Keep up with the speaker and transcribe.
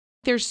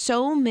There's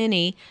so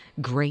many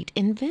great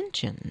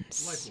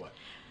inventions. Like what?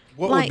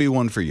 What would be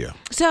one for you?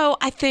 So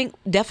I think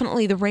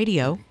definitely the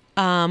radio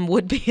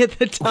would be at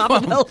the top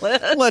of the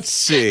list. Let's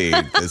see.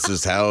 This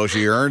is how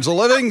she earns a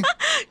living?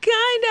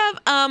 Kind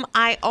of.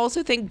 I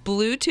also think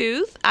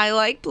Bluetooth. I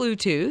like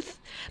Bluetooth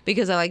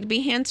because I like to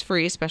be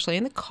hands-free, especially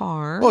in the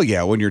car. Well,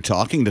 yeah, when you're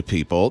talking to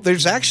people.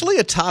 There's actually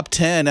a top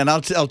 10, and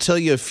I'll tell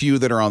you a few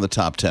that are on the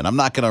top 10. I'm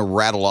not going to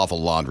rattle off a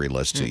laundry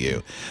list to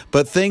you.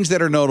 But things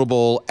that are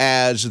notable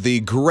as the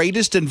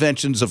greatest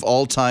inventions of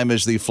all time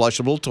is the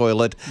flushable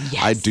toilet.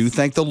 Yes. I do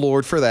thank the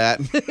Lord for that.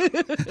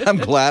 I'm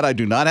glad I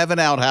do not have an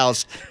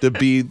outhouse to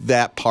be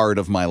that part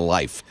of my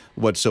life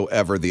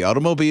whatsoever. The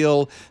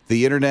automobile,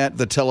 the internet,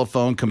 the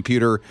telephone,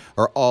 computer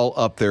are all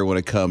up there when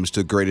it comes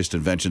to greatest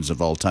inventions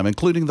of all time,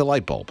 including the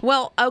light bulb.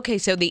 Well, okay,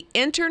 so the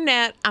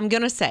internet, I'm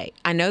going to say,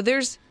 I know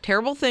there's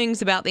terrible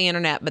things about the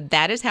internet, but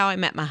that is how I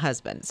met my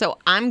husband. So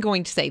I'm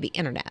going to say the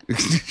internet.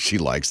 She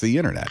likes the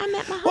internet. I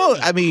met my husband. Well,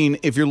 I mean,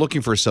 if you're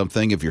looking for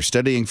something, if you're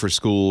studying for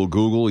school,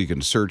 Google, you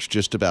can search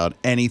just about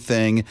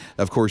anything.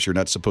 Of course, you're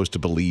not supposed to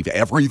believe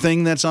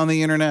everything that's on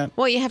the internet.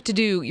 Well, you have to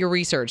do your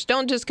research.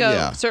 Don't just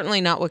go, certainly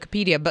not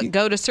Wikipedia, but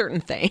go to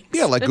certain things.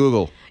 Yeah, like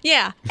Google.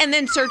 Yeah, and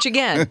then search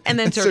again, and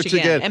then search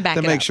again, and back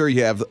to it make up. sure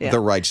you have the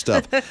right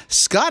stuff.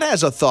 Scott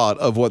has a thought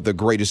of what the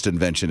greatest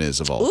invention is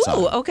of all time.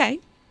 Ooh, okay.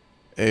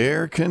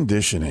 Air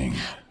conditioning.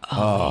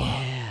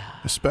 Yeah.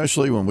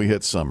 Especially when we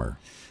hit summer.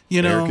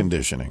 You know, air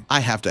conditioning.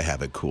 I have to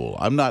have it cool.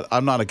 I'm not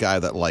a guy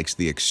that likes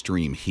the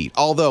extreme heat.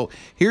 Although,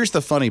 here's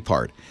the funny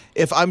part.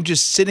 If I'm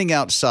just sitting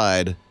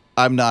outside,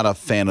 I'm not a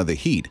fan of the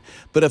heat.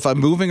 But if I'm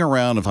moving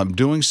around, if I'm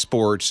doing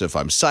sports, if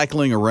I'm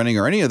cycling or running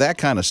or any of that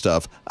kind of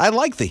stuff, I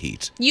like the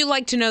heat. You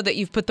like to know that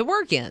you've put the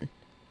work in.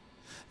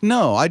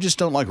 No, I just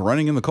don't like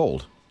running in the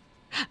cold.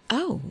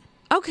 Oh,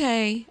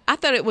 okay. I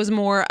thought it was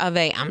more of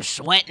a I'm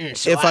sweating.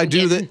 So If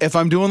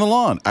I'm doing the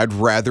lawn, I'd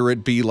rather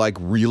it be like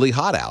really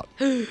hot out.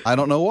 I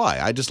don't know why.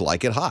 I just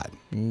like it hot.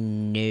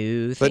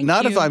 No, but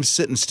not if I'm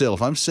sitting still.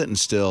 If I'm sitting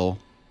still,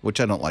 which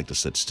I don't like to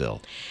sit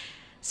still.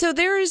 So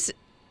there is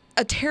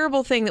a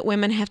terrible thing that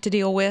women have to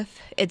deal with.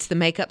 It's the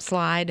makeup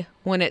slide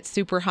when it's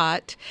super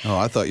hot. Oh,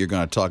 I thought you were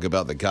going to talk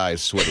about the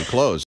guy's sweaty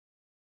clothes.